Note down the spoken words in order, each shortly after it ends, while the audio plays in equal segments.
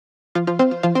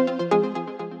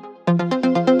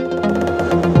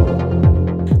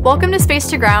Welcome to Space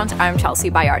to Ground, I'm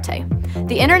Chelsea Bayarte.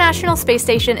 The International Space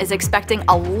Station is expecting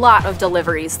a lot of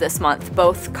deliveries this month,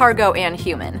 both cargo and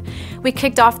human. We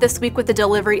kicked off this week with the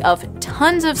delivery of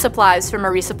tons of supplies from a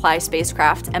resupply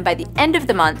spacecraft, and by the end of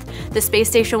the month, the space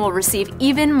station will receive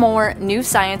even more new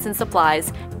science and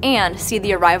supplies and see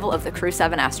the arrival of the Crew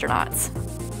 7 astronauts.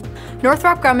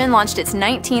 Northrop Grumman launched its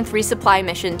 19th resupply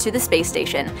mission to the space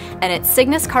station, and its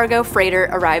Cygnus cargo freighter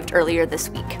arrived earlier this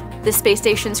week. The space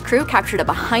station's crew captured a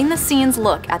behind-the-scenes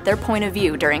look at their point of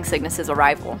view during Cygnus's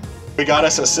arrival. We got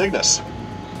us a Cygnus.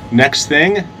 Next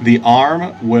thing, the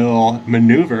arm will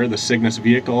maneuver the Cygnus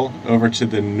vehicle over to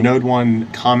the Node 1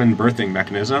 common berthing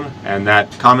mechanism, and that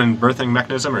common berthing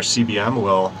mechanism, or CBM,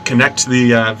 will connect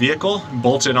the vehicle,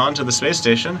 bolt it onto the space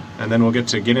station, and then we'll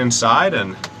get inside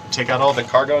and take out all the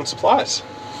cargo and supplies.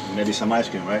 Maybe some ice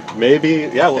cream, right?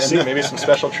 Maybe, yeah, we'll see. Maybe some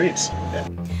special treats. Yeah.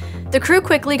 The crew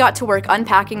quickly got to work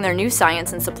unpacking their new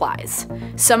science and supplies.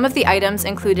 Some of the items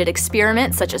included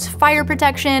experiments such as fire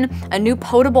protection, a new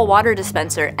potable water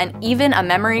dispenser, and even a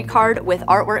memory card with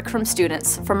artwork from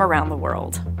students from around the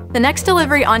world. The next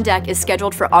delivery on deck is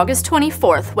scheduled for August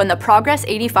 24th, when the Progress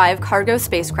 85 cargo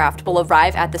spacecraft will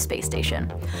arrive at the space station.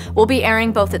 We'll be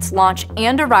airing both its launch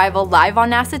and arrival live on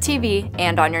NASA TV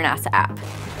and on your NASA app.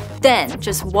 Then,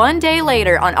 just one day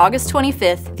later, on August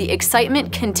 25th, the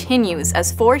excitement continues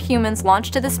as 4 humans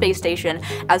launch to the space station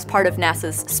as part of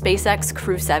NASA's SpaceX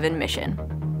Crew 7 mission.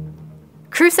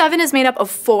 Crew 7 is made up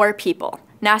of 4 people: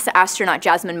 NASA astronaut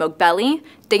Jasmine Mogbelli,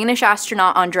 Danish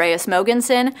astronaut Andreas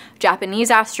Mogensen,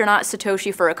 Japanese astronaut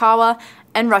Satoshi Furukawa,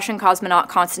 and Russian cosmonaut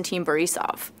Konstantin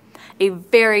Borisov. A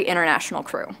very international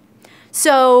crew.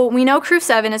 So, we know Crew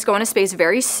 7 is going to space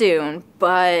very soon,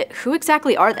 but who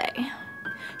exactly are they?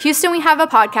 Houston We Have a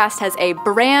Podcast has a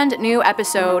brand new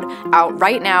episode out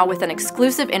right now with an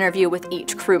exclusive interview with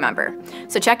each crew member.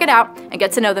 So check it out and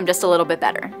get to know them just a little bit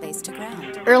better. Space to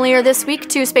Ground. Earlier this week,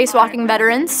 2 spacewalking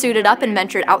veterans suited up and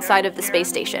ventured outside of the space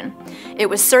station. It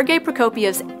was Sergei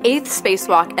Prokopiev's 8th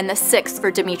spacewalk and the 6th for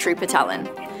Dmitry Petelin.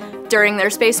 During their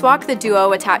spacewalk, the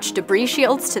duo attached debris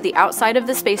shields to the outside of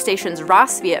the space station's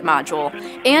Rosviet module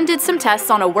and did some tests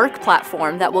on a work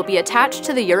platform that will be attached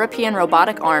to the European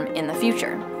robotic arm in the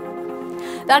future.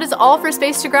 That is all for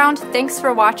Space to Ground. Thanks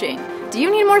for watching. Do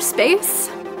you need more space?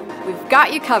 We've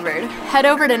got you covered. Head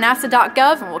over to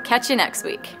nasa.gov and we'll catch you next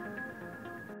week.